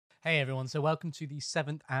Hey everyone, so welcome to the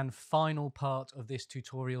seventh and final part of this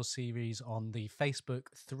tutorial series on the Facebook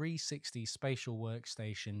 360 Spatial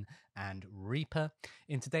Workstation and Reaper.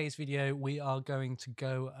 In today's video, we are going to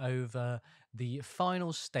go over the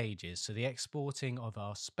final stages, so the exporting of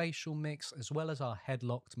our spatial mix as well as our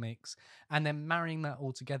headlocked mix, and then marrying that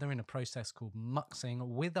all together in a process called Muxing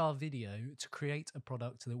with our video to create a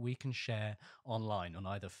product that we can share online on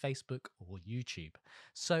either Facebook or YouTube.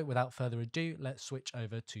 So without further ado, let's switch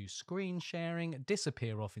over to screen sharing,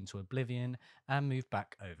 disappear off into oblivion, and move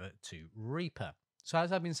back over to Reaper. So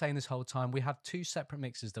as I've been saying this whole time, we have two separate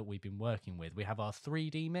mixes that we've been working with. We have our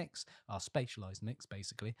 3D mix, our spatialized mix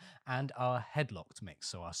basically, and our headlocked mix,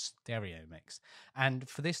 so our stereo mix. And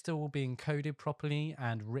for this to all be encoded properly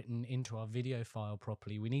and written into our video file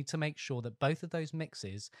properly, we need to make sure that both of those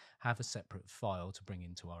mixes have a separate file to bring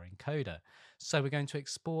into our encoder. So we're going to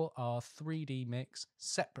export our 3D mix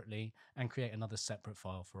separately and create another separate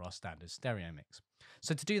file for our standard stereo mix.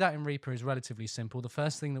 So to do that in Reaper is relatively simple. The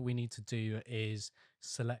first thing that we need to do is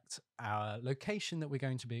select our location that we're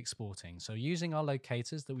going to be exporting. So using our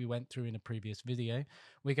locators that we went through in a previous video,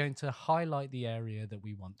 we're going to highlight the area that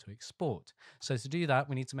we want to export. So to do that,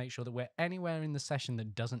 we need to make sure that we're anywhere in the session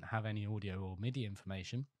that doesn't have any audio or MIDI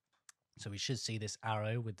information. So we should see this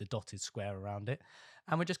arrow with the dotted square around it.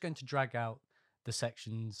 And we're just going to drag out the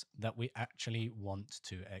sections that we actually want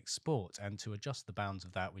to export. And to adjust the bounds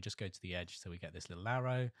of that, we just go to the edge so we get this little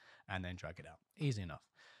arrow and then drag it out. Easy enough.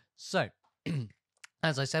 So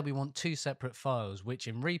as I said, we want two separate files, which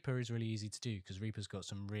in Reaper is really easy to do because Reaper's got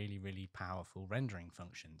some really powerful rendering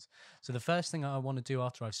functions. So the first thing I want to do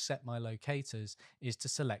after I've set my locators is to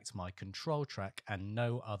select my control track and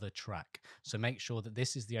no other track. So make sure that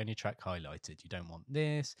this is the only track highlighted. You don't want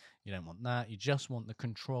this, you don't want that, you just want the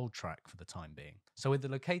control track for the time being. So with the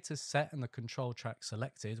locators set and the control track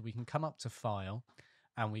selected, we can come up to File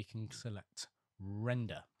and we can select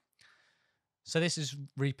Render. So this is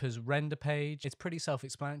Reaper's render page. It's pretty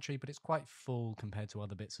self-explanatory, but it's quite full compared to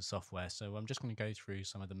other bits of software. So I'm just going to go through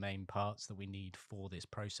some of the main parts that we need for this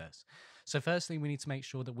process. So firstly, we need to make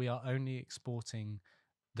sure that we are only exporting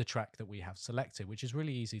the track that we have selected, which is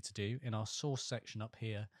really easy to do. In our source section up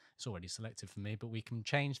here, it's already selected for me, but we can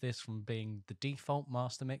change this from being the default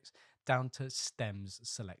master mix down to stems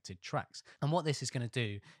selected tracks. And what this is going to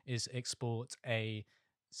do is export a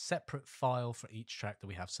separate file for each track that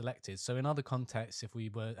we have selected. So in other contexts, if we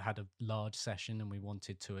had a large session and we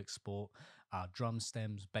wanted to export our drum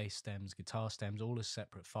stems, bass stems, guitar stems, all as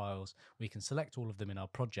separate files, we can select all of them in our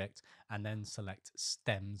project and then select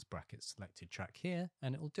stems bracket selected track here,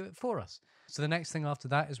 and it will do it for us. So the next thing after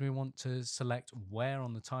that is we want to select where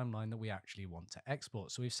on the timeline that we actually want to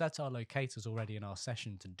export. So we've set our locators already in our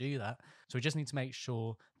session to do that. So we just need to make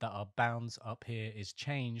sure that our bounds up here is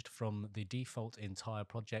changed from the default entire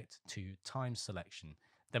project to time selection.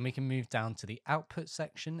 Then we can move down to the output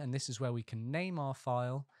section, and this is where we can name our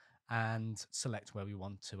file and select where we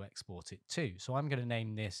want to export it to. So I'm going to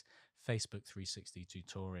name this Facebook 360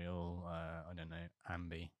 tutorial, I don't know,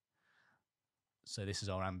 Ambi. So this is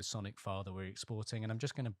our ambisonic file that we're exporting, and I'm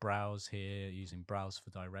just going to browse here using browse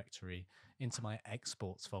for directory into my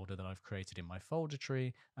exports folder that I've created in my folder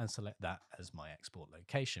tree and select that as my export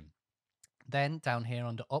location. Then down here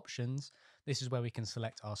under options, this is where we can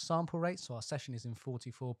select our sample rate. So our session is in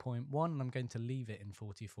 44.1 and I'm going to leave it in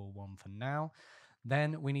 44.1 for now.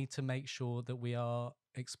 Then we need to make sure that we are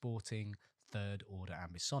exporting third order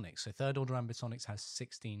ambisonics. So third order ambisonics has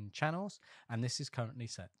 16 channels and this is currently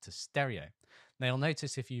set to stereo. Now you'll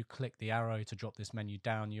notice if you click the arrow to drop this menu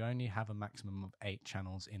down, you only have a maximum of 8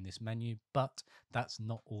 channels in this menu, but that's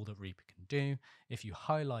not all that Reaper can do. If you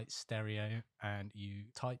highlight stereo and you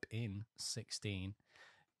type in 16,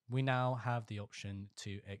 we now have the option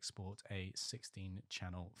to export a 16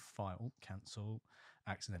 channel file. Cancel,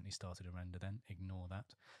 accidentally started a render then, ignore that.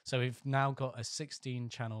 So we've now got a 16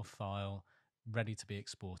 channel file ready to be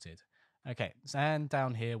exported. Okay, and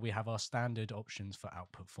down here we have our standard options for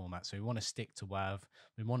output format. So we want to stick to WAV,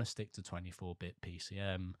 we want to stick to 24-bit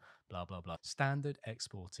PCM, blah, blah, blah. Standard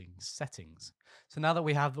exporting settings. So now that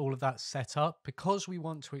we have all of that set up, because we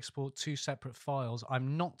want to export two separate files,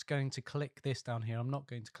 I'm not going to click this down here. I'm not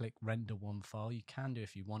going to click render one file. You can do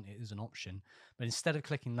if you want, it is an option. But instead of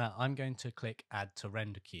clicking that, I'm going to click add to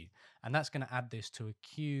render queue. And that's going to add this to a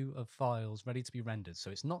queue of files ready to be rendered.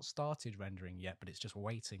 So it's not started rendering yet, but it's just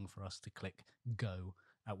waiting for us to click go,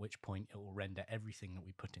 at which point it will render everything that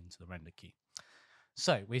we put into the render queue.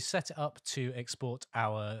 So we set it up to export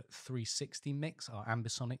our 360 mix, our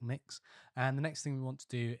ambisonic mix. And the next thing we want to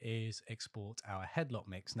do is export our headlock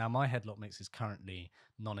mix. Now my headlock mix is currently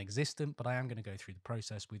non-existent, but I am going to go through the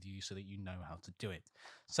process with you so that you know how to do it.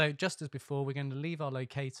 So just as before, we're going to leave our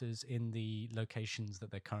locators in the locations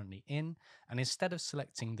that they're currently in. And instead of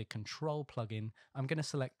selecting the control plugin, I'm going to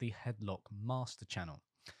select the headlock master channel.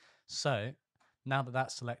 So now that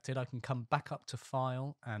that's selected, I can come back up to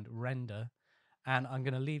File and Render, and I'm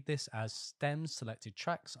going to leave this as stems selected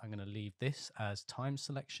tracks. I'm going to leave this as time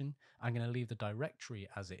selection. I'm going to leave the directory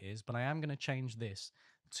as it is, but I am going to change this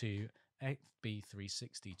to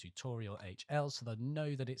FB360 tutorial HL so that I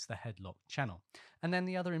know that it's the headlock channel. And then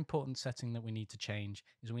the other important setting that we need to change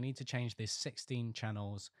is we need to change this 16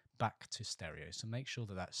 channels back to stereo. So make sure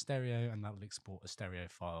that that's stereo, and that will export a stereo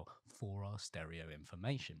file for our stereo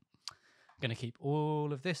information. Going to keep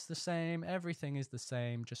all of this the same. Everything is the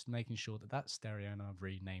same, just making sure that that's stereo, and I've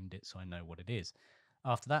renamed it so I know what it is.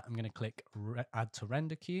 After that, I'm going to click Add to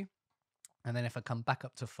Render Queue. And then if I come back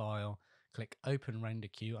up to File, click Open Render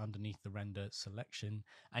Queue underneath the render selection,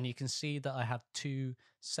 and you can see that I have two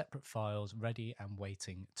separate files ready and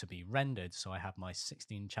waiting to be rendered. So I have my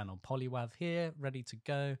 16 channel polywav here ready to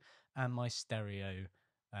go, and my stereo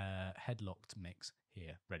headlocked mix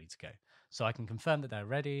here ready to go. So I can confirm that they're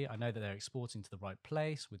ready. I know that they're exporting to the right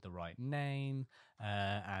place with the right name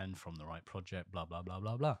and from the right project, blah, blah, blah,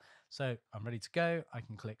 blah, blah. So I'm ready to go. I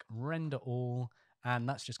can click Render All, and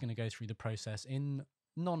that's just going to go through the process in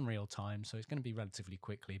non-real time, so it's going to be relatively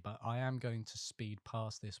quickly, but I am going to speed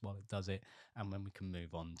past this while it does it, and then we can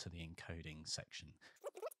move on to the encoding section.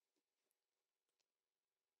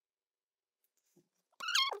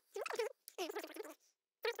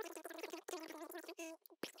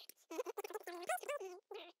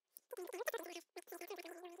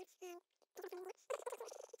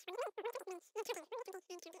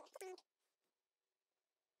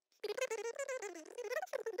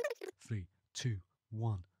 Three, two,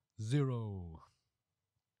 1, 0.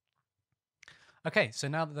 Okay, so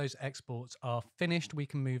now that those exports are finished, we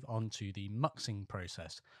can move on to the muxing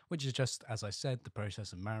process, which is just, as I said, the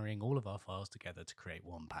process of marrying all of our files together to create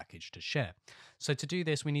one package to share. So to do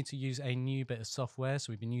this, we need to use a new bit of software. So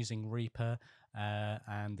we've been using Reaper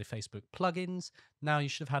and the Facebook plugins. Now you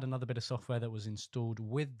should have had another bit of software that was installed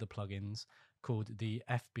with the plugins called the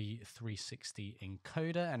FB360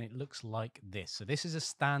 encoder, and it looks like this. So this is a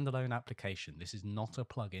standalone application. This is not a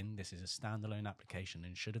plugin. This is a standalone application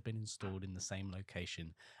and should have been installed in the same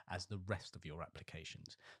location as the rest of your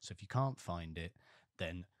applications. So if you can't find it,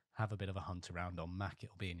 then have a bit of a hunt around on Mac.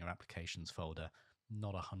 It'll be in your applications folder.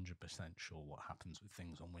 Not 100% sure what happens with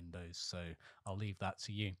things on Windows, so I'll leave that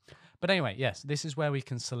to you. But anyway, yes, this is where we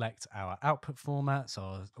can select our output formats,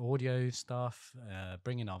 our audio stuff,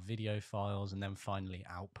 bring in our video files, and then finally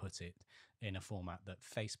output it in a format that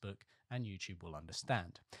Facebook and YouTube will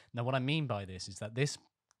understand. Now, what I mean by this is that this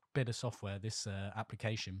bit of software, this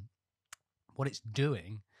application, what it's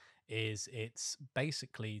doing is it's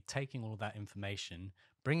basically taking all of that information,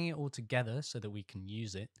 bringing it all together so that we can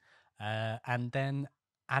use it, and then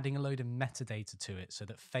adding a load of metadata to it so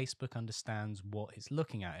that Facebook understands what it's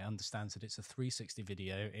looking at. It understands that it's a 360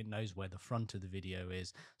 video. It knows where the front of the video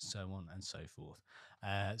is, so on and so forth.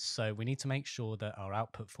 So we need to make sure that our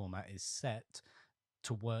output format is set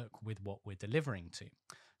to work with what we're delivering to.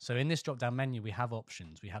 So in this drop-down menu, we have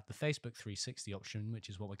options. We have the Facebook 360 option, which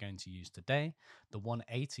is what we're going to use today, the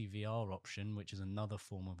 180 VR option, which is another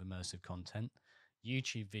form of immersive content,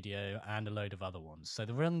 YouTube video, and a load of other ones. So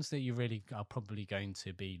the ones that you really are probably going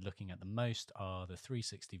to be looking at the most are the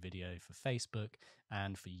 360 video for Facebook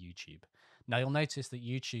and for YouTube. Now you'll notice that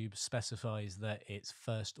YouTube specifies that it's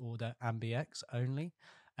first order ambix only.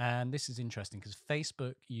 And this is interesting because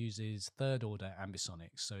Facebook uses third order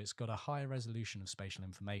ambisonics. So it's got a higher resolution of spatial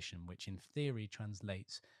information, which in theory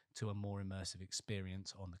translates to a more immersive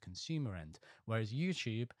experience on the consumer end, whereas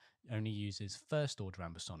YouTube only uses first order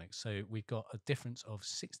ambisonics. So we've got a difference of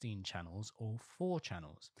 16 channels or 4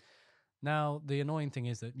 channels. Now, the annoying thing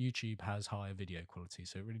is that YouTube has higher video quality,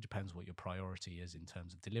 so it really depends what your priority is in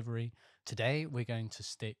terms of delivery. Today, we're going to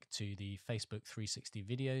stick to the Facebook 360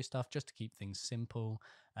 video stuff just to keep things simple,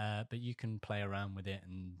 but you can play around with it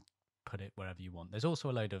and put it wherever you want. There's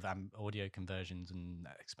also a load of audio conversions and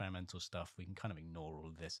experimental stuff. We can kind of ignore all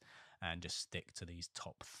of this and just stick to these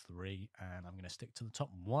top 3, and I'm going to stick to the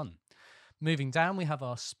top 1. Moving down, we have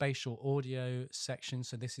our spatial audio section.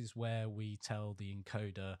 So this is where we tell the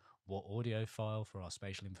encoder what audio file for our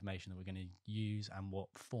spatial information that we're going to use and what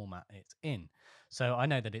format it's in. So I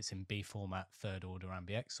know that it's in B format third order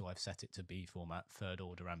ambix, so I've set it to B format third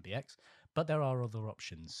order ambix. But there are other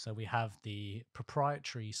options. So we have the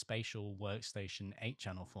proprietary Spatial Workstation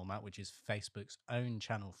 8-channel format, which is Facebook's own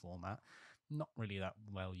channel format, not really that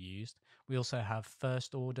well used. We also have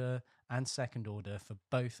first order and second order for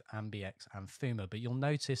both AmbiX and Fuma, but you'll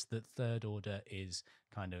notice that third order is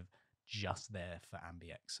kind of just there for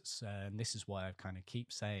AmbiX. So, and this is why I kind of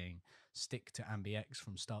keep saying stick to AmbiX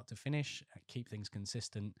from start to finish, keep things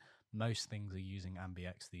consistent. Most things are using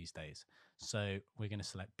AmbiX these days. So we're going to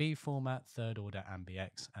select B format, third order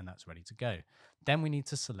AmbiX, and that's ready to go. Then we need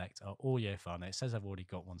to select our audio file. Now it says I've already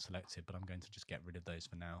got one selected, but I'm going to just get rid of those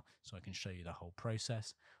for now so I can show you the whole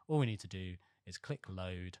process. All we need to do is click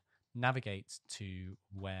load, navigate to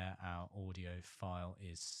where our audio file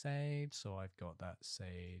is saved. So I've got that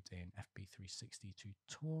saved in FB360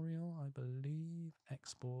 tutorial, I believe,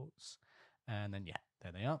 exports, and then yeah,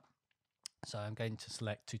 there they are. So I'm going to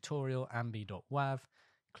select tutorial ambi.wav,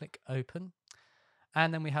 click open,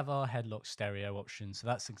 and then we have our headlock stereo option. So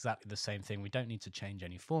that's exactly the same thing. We don't need to change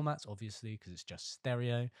any formats, obviously, because it's just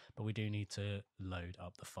stereo, but we do need to load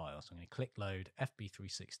up the file. So I'm going to click load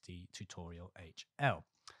FB360 tutorial HL.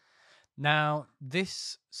 Now,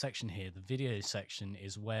 this section here, the video section,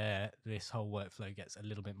 is where this whole workflow gets a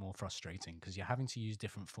little bit more frustrating because you're having to use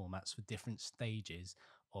different formats for different stages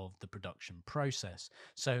of the production process.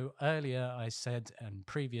 So earlier I said in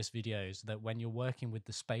previous videos that when you're working with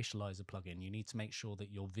the Spatializer plugin, you need to make sure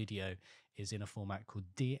that your video is in a format called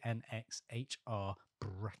DNxHR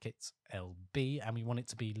brackets LB, and we want it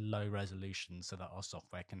to be low resolution so that our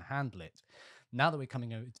software can handle it. Now that we're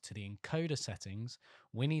coming over to the encoder settings,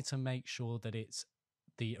 we need to make sure that it's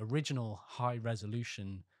the original high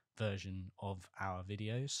resolution version of our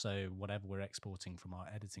videos. So whatever we're exporting from our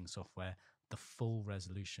editing software, the full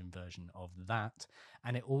resolution version of that.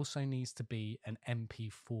 And it also needs to be an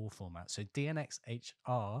MP4 format. So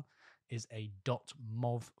DNxHR is a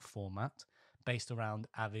 .mov format based around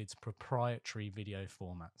Avid's proprietary video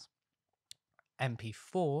formats.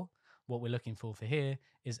 MP4, what we're looking for here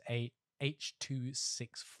is a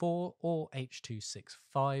H.264 or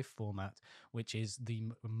H.265 format, which is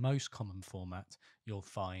the most common format you'll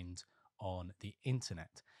find on the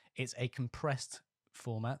internet. It's a compressed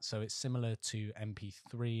format, so it's similar to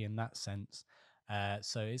MP3 in that sense.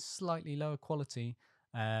 So it's slightly lower quality,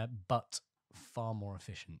 but far more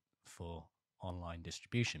efficient for online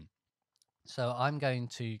distribution. So I'm going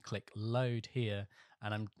to click load here,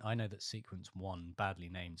 and I know that sequence 1, badly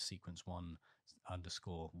named sequence 1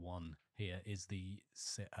 underscore 1 here, is the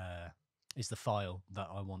file that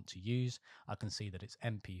I want to use. I can see that it's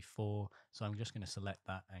MP4, so I'm just going to select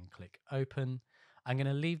that and click open. I'm going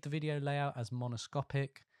to leave the video layout as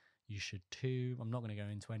monoscopic. You should too. I'm not going to go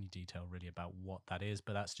into any detail really about what that is,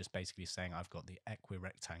 but that's just basically saying I've got the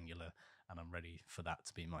equirectangular and I'm ready for that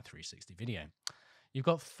to be my 360 video. You've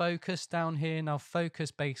got focus down here. Now,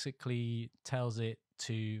 focus basically tells it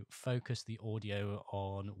to focus the audio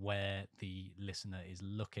on where the listener is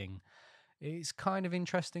looking. It's kind of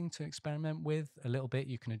interesting to experiment with a little bit.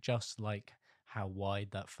 You can adjust like how wide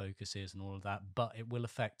that focus is and all of that, but it will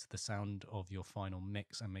affect the sound of your final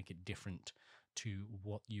mix and make it different to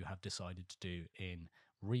what you have decided to do in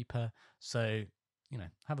Reaper. So, you know,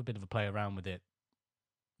 have a bit of a play around with it.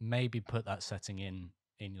 Maybe put that setting in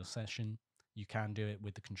your session. You can do it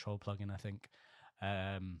with the control plugin, I think.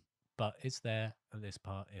 But it's there at this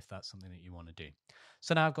part if that's something that you want to do.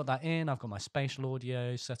 So now I've got that in. I've got my spatial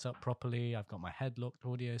audio set up properly. I've got my headlocked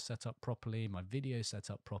audio set up properly. My video set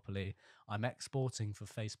up properly. I'm exporting for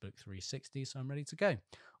Facebook 360, so I'm ready to go.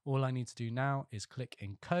 All I need to do now is click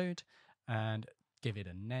encode and give it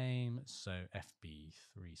a name. So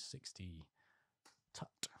FB360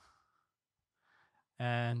 tut.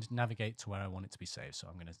 And navigate to where I want it to be saved. So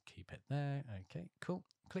I'm going to keep it there. Okay, cool.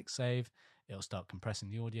 Click save. It'll start compressing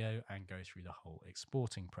the audio and go through the whole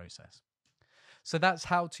exporting process. So that's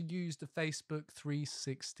how to use the Facebook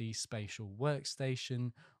 360 Spatial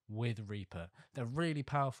Workstation with Reaper. They're really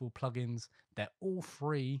powerful plugins. They're all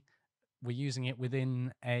free. We're using it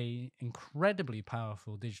within a incredibly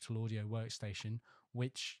powerful digital audio workstation,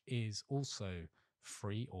 which is also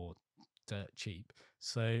free or dirt cheap.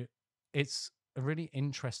 So it's a really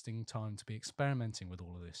interesting time to be experimenting with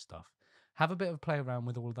all of this stuff. Have a bit of a play around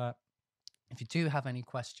with all of that. If you do have any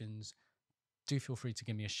questions, do feel free to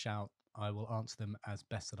give me a shout. I will answer them as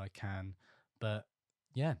best that I can. But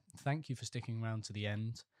yeah, thank you for sticking around to the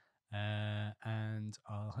end. And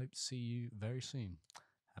I'll hope to see you very soon.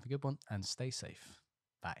 Have a good one and stay safe.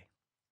 Bye.